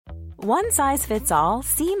One size fits all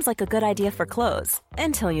seems like a good idea for clothes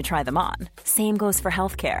until you try them on. Same goes for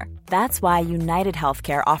healthcare. That's why United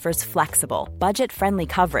Healthcare offers flexible, budget-friendly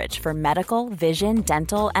coverage for medical, vision,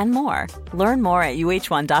 dental, and more. Learn more at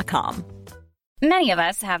uh1.com. Many of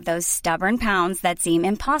us have those stubborn pounds that seem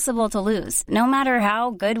impossible to lose, no matter how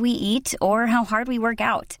good we eat or how hard we work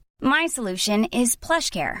out. My solution is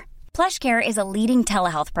PlushCare. PlushCare is a leading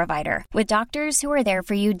telehealth provider with doctors who are there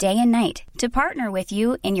for you day and night to partner with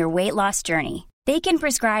you in your weight loss journey. They can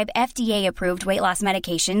prescribe FDA-approved weight loss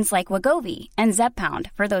medications like Wegovy and Zepbound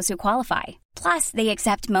for those who qualify. Plus, they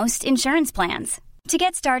accept most insurance plans. To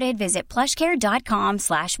get started, visit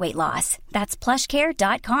plushcare.com/weightloss. That's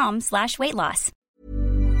plushcare.com/weightloss.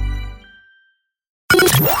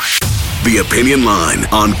 The Opinion Line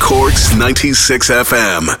on Cork's 96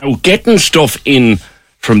 FM. Getting stuff in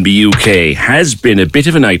from the UK has been a bit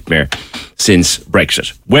of a nightmare since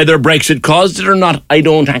Brexit. Whether Brexit caused it or not, I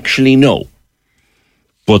don't actually know.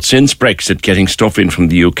 But since Brexit, getting stuff in from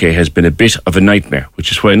the UK has been a bit of a nightmare,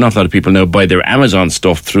 which is why not a lot of people now buy their Amazon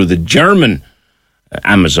stuff through the German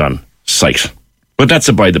Amazon site. But that's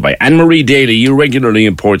a by the by. Anne-Marie Daly, you regularly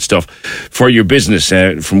import stuff for your business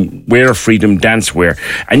from Wear Freedom Dancewear.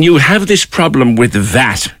 And you have this problem with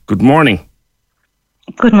VAT. Good morning.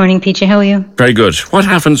 Good morning, PJ. How are you? Very good. What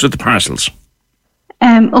happens with the parcels?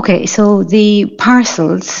 Okay, so the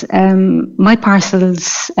parcels, my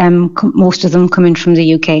parcels, most of them come in from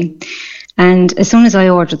the UK. And as soon as I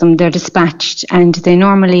order them, they're dispatched and they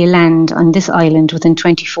normally land on this island within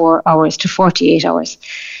 24 hours to 48 hours.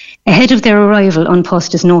 Ahead of their arrival, An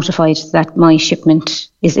Post is notified that my shipment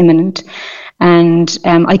is imminent. And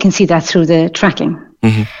I can see that through the tracking.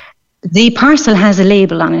 Mm-hmm. The parcel has a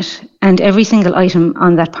label on it, and every single item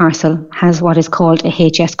on that parcel has what is called a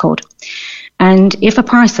HS code. And if a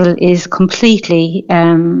parcel is completely,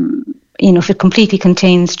 if it completely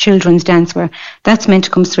contains children's dancewear, that's meant to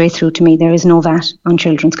come straight through to me. There is no VAT on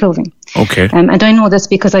children's clothing. Okay. And I know this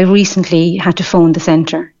because I recently had to phone the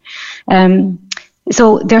centre.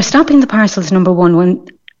 So they're stopping the parcels, number one.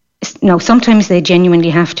 Now, sometimes they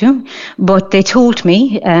genuinely have to, but they told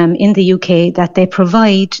me in the UK that they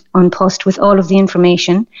provide An Post with all of the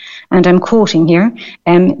information, and I'm quoting here,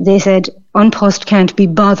 they said An Post can't be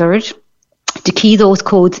bothered to key those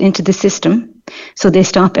codes into the system, so they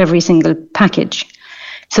stop every single package.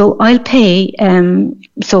 So I'll pay,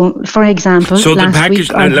 so for example... So the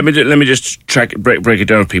package, let me just break it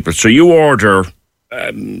down, people. So you order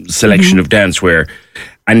selection of dancewear,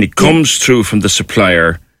 and it comes through from the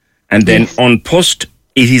supplier. And then An Post,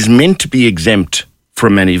 it is meant to be exempt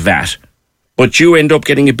from any VAT, but you end up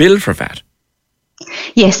getting a bill for VAT.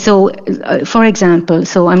 Yes, so for example,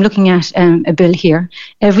 so I'm looking at a bill here.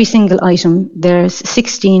 Every single item, there's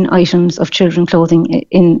 16 items of children's clothing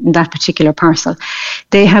in that particular parcel.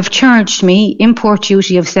 They have charged me import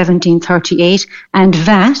duty of €17.38 and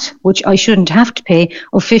VAT, which I shouldn't have to pay,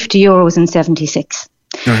 of €50.76.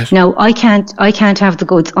 Right. Now, I can't have the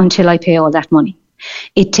goods until I pay all that money.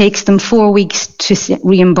 It takes them 4 weeks to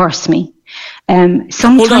reimburse me. Sometimes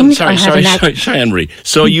Hold on, sorry, Anne-Marie.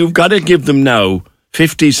 So you've got to give them now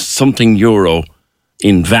 50-something euro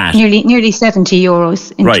in VAT. Nearly 70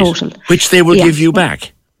 euros in total. Which they will give you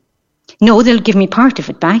back. No, they'll give me part of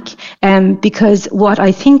it back, because what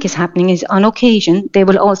I think is happening is on occasion they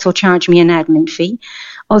will also charge me an admin fee.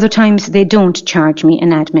 Other times they don't charge me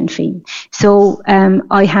an admin fee. So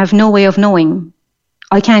I have no way of knowing.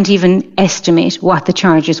 I can't even estimate what the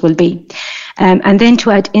charges will be. And then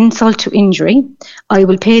to add insult to injury, I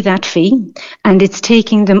will pay that fee, and it's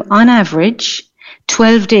taking them on average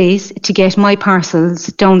 12 days to get my parcels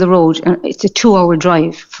down the road. It's a 2-hour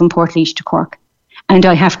drive from Portlaoise to Cork, and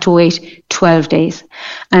I have to wait 12 days.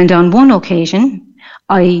 And on one occasion,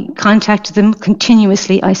 I contacted them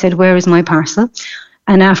continuously. I said, "Where is my parcel?"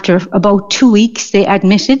 And after about 2 weeks, they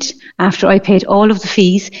admitted, after I paid all of the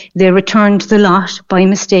fees, they returned the lot by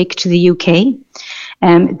mistake to the UK.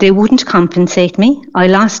 They wouldn't compensate me. I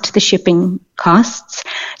lost the shipping costs,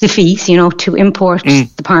 the fees, to import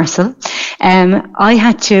the parcel. I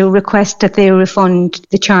had to request that they refund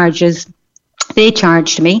the charges they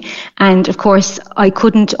charged me. And of course, I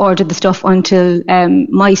couldn't order the stuff until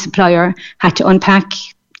my supplier had to unpack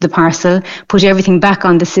the parcel, put everything back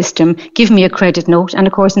on the system, give me a credit note, and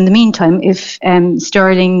of course in the meantime, if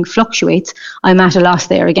sterling fluctuates, I'm at a loss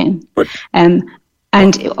there again. And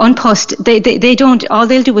An Post, they don't, all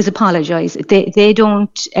they'll do is apologise. They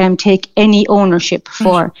don't take any ownership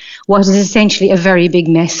for what is essentially a very big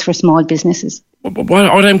mess for small businesses.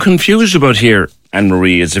 What I'm confused about here,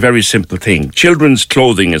 Anne-Marie, is a very simple thing. Children's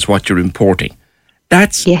clothing is what you're importing.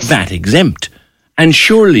 That's VAT exempt. And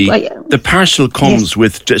surely the parcel comes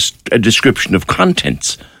with just a description of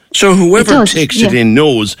contents. So whoever takes it in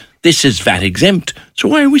knows this is VAT exempt. So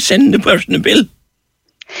why are we sending the person a bill?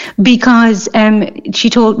 Because she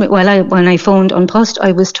told me, when I phoned An Post,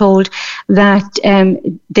 I was told that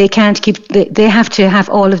they can't they have to have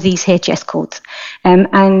all of these HS codes.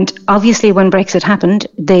 And obviously when Brexit happened,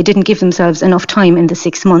 they didn't give themselves enough time in the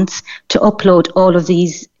 6 months to upload all of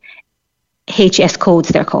these HS codes,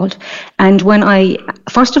 they're called. And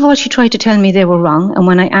first of all, she tried to tell me they were wrong. And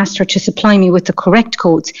when I asked her to supply me with the correct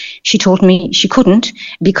codes, she told me she couldn't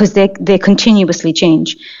because they continuously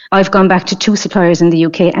change. I've gone back to 2 suppliers in the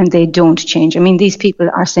UK and they don't change. I mean, these people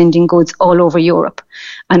are sending goods all over Europe.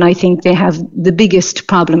 And I think the biggest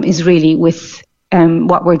problem is really with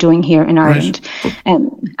what we're doing here in Ireland. Right.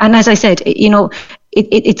 And as I said,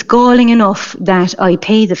 it's galling enough that I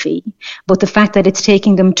pay the fee, but the fact that it's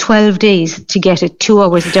taking them 12 days to get it 2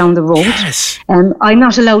 hours down the road, I'm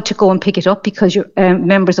not allowed to go and pick it up because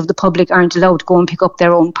members of the public aren't allowed to go and pick up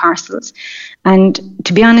their own parcels. And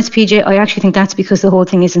to be honest, PJ, I actually think that's because the whole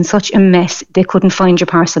thing is in such a mess, they couldn't find your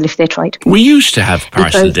parcel if they tried. We used to have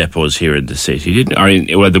parcel depots here in the city, didn't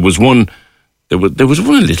we? Well, there was one in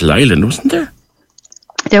Little Island, wasn't there?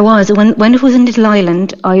 There was. When it was in Little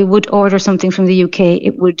Island, I would order something from the UK.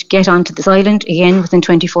 It would get onto this island, again, within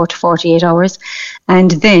 24 to 48 hours.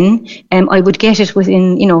 And then I would get it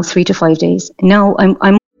within, 3 to 5 days. Now I'm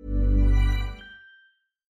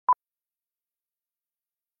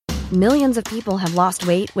Millions of people have lost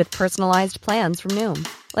weight with personalized plans from Noom.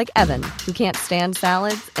 Like Evan, who can't stand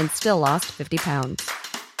salads and still lost 50 pounds.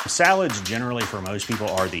 Salads generally for most people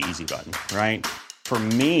are the easy button, right? For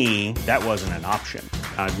me, that wasn't an option.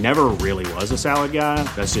 I never really was a salad guy.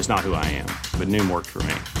 That's just not who I am. But Noom worked for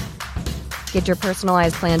me. Get your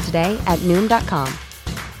personalized plan today at Noom.com.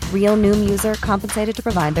 Real Noom user compensated to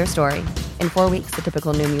provide their story. In 4 weeks, the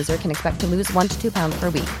typical Noom user can expect to lose 1 to 2 pounds per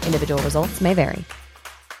week. Individual results may vary.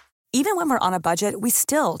 Even when we're on a budget, we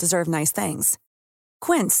still deserve nice things.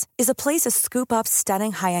 Quince is a place to scoop up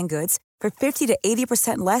stunning high-end goods for 50 to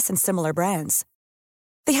 80% less than similar brands.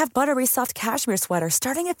 They have buttery soft cashmere sweaters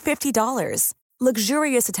starting at $50,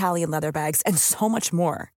 luxurious Italian leather bags, and so much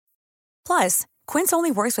more. Plus, Quince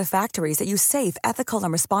only works with factories that use safe, ethical,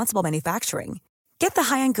 and responsible manufacturing. Get the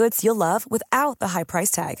high-end goods you'll love without the high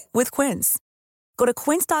price tag with Quince. Go to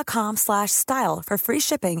quince.com/style for free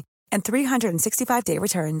shipping and 365-day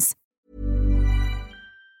returns.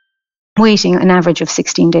 Waiting an average of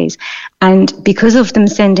 16 days. And because of them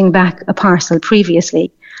sending back a parcel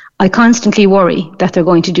previously, I constantly worry that they're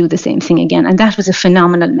going to do the same thing again. And that was a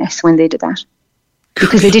phenomenal mess when they did that,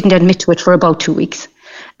 because they didn't admit to it for about 2 weeks.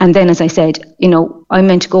 And then, as I said, I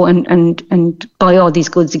meant to go and buy all these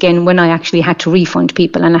goods again when I actually had to refund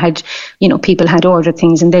people. And I had, people had ordered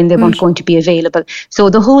things and then they weren't going to be available. So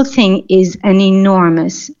the whole thing is an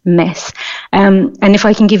enormous mess. And if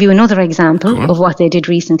I can give you another example of what they did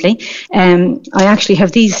recently, I actually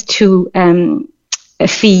have these 2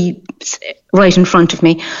 fees right in front of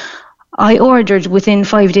me. I ordered within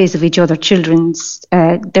 5 days of each other children's,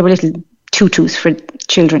 there were little tutus for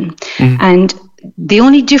children. And the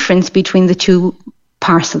only difference between the 2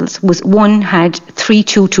 parcels was one had 3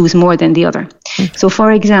 tutus more than the other. So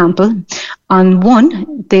for example, on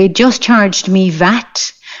one, they just charged me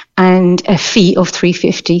VAT and a fee of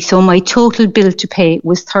 €3.50. So my total bill to pay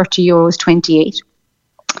was €30.28.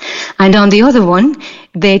 And on the other one,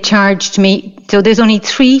 they charged me, so there's only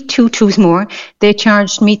 3 tutus more, they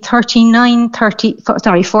charged me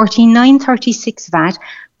 $49.36 VAT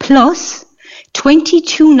plus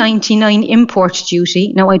 $22.99 import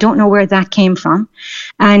duty. Now, I don't know where that came from,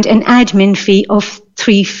 and an admin fee of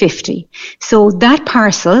 $3.50. So that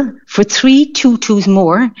parcel for 3 tutus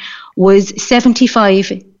more was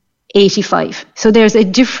 €75.85. So there's a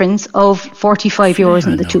difference of €45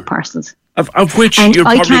 in the 2 parcels. Of which you'll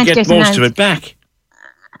probably get most of it back.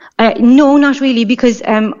 No, not really, because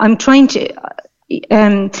I'm trying to...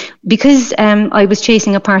 because I was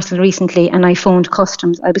chasing a parcel recently and I phoned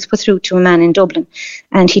customs, I was put through to a man in Dublin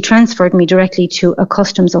and he transferred me directly to a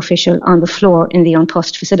customs official on the floor in the An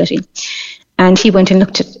Post facility. And he went and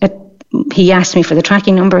looked at he asked me for the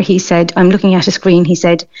tracking number. He said, I'm looking at a screen. He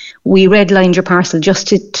said, we redlined your parcel just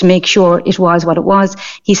to make sure it was what it was.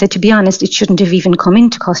 He said, to be honest, it shouldn't have even come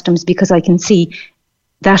into customs because I can see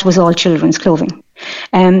that was all children's clothing.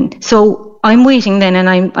 So I'm waiting then, and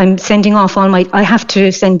I'm sending off all my... I have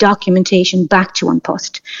to send documentation back to An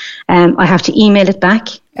Post. I have to email it back.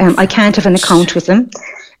 I can't have an account with them.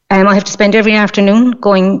 I have to spend every afternoon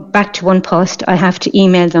going back to An Post. I have to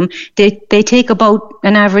email them. They take about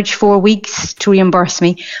an average 4 weeks to reimburse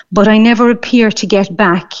me, but I never appear to get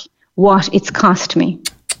back what it's cost me.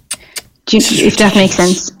 If that makes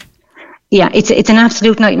sense. Yeah, it's an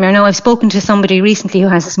absolute nightmare. Now, I've spoken to somebody recently who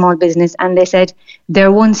has a small business, and they said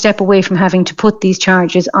they're one step away from having to put these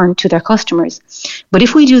charges onto their customers. But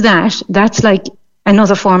if we do that, that's like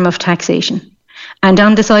another form of taxation. And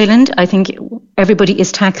on this island, I think everybody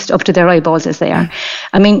is taxed up to their eyeballs as they are.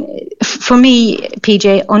 I mean, for me,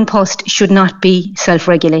 PJ, An Post should not be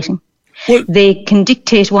self-regulating. Well, they can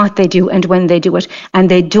dictate what they do and when they do it, and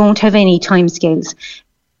they don't have any timescales.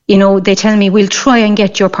 You know, they tell me, we'll try and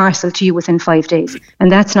get your parcel to you within 5 days.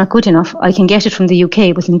 And that's not good enough. I can get it from the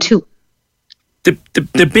UK within 2.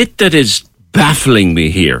 The bit that is baffling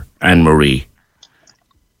me here, Anne-Marie,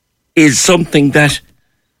 is something that,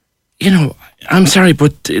 you know, I'm sorry,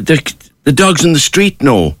 but the dogs in the street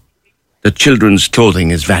know that children's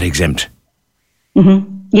clothing is VAT exempt.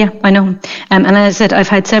 Mm-hmm. Yeah, I know. And as I said, I've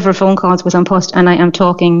had several phone calls with An Post, and I am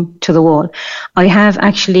talking to the wall. I have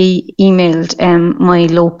actually emailed my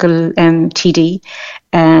local TD,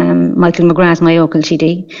 Michael McGrath, my local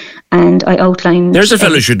TD, and I outlined... There's a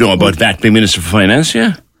fellow should know about that, being Minister for Finance,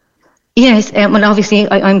 yeah? Yes, well, obviously,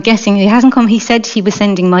 I'm guessing he hasn't come. He said he was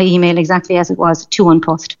sending my email exactly as it was to An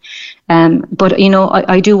Post. But, you know,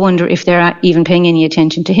 I do wonder if they're even paying any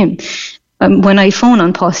attention to him. When I phone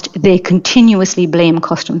An Post, they continuously blame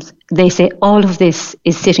customs. They say all of this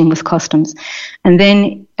is sitting with customs. And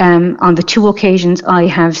then on the 2 occasions I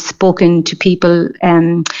have spoken to people,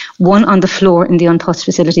 one on the floor in the An Post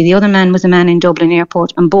facility, the other man was a man in Dublin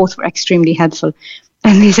Airport, and both were extremely helpful.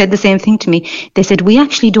 And they said the same thing to me. They said, we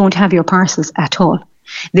actually don't have your parcels at all.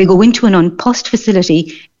 They go into an An Post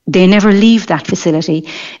facility. They never leave that facility.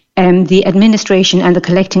 The administration and the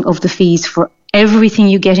collecting of the fees for everything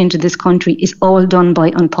you get into this country is all done by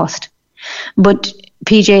An Post. But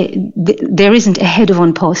PJ, there isn't a head of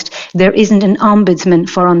An Post. There isn't an ombudsman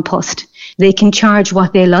for An Post. They can charge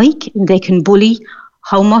what they like. They can bully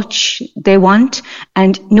how much they want,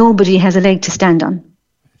 and nobody has a leg to stand on.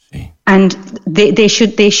 And they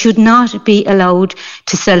should not be allowed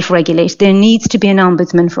to self-regulate. There needs to be an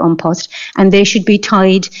ombudsman for An Post, and they should be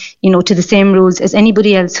tied, you know, to the same rules as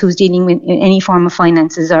anybody else who's dealing with any form of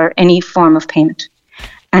finances or any form of payment.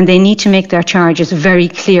 And they need to make their charges very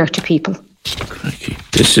clear to people.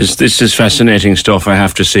 This is fascinating stuff, I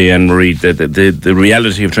have to say, Anne-Marie. The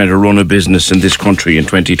reality of trying to run a business in this country in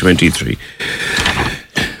 2023.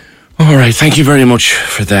 All right, thank you very much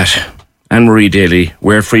for that. Anne-Marie Daly,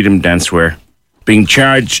 Wear Freedom Dancewear, being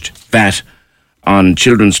charged VAT on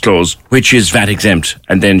children's clothes, which is VAT exempt,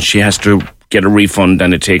 and then she has to get a refund,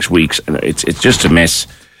 and it takes weeks. It's just a mess.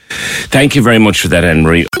 Thank you very much for that,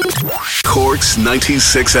 Anne-Marie. Cork's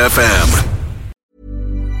 96 FM.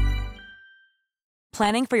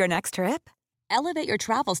 Planning for your next trip? Elevate your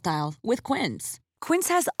travel style with Quince. Quince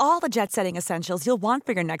has all the jet-setting essentials you'll want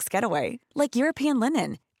for your next getaway, like European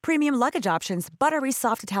linen, premium luggage options, buttery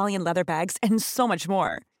soft Italian leather bags, and so much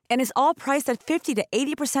more. And is all priced at 50 to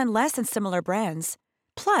 80% less than similar brands.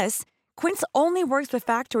 Plus, Quince only works with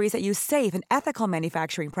factories that use safe and ethical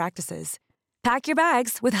manufacturing practices. Pack your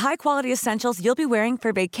bags with high-quality essentials you'll be wearing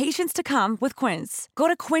for vacations to come with Quince. Go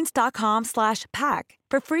to quince.com/pack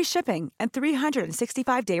for free shipping and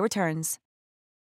 365-day returns.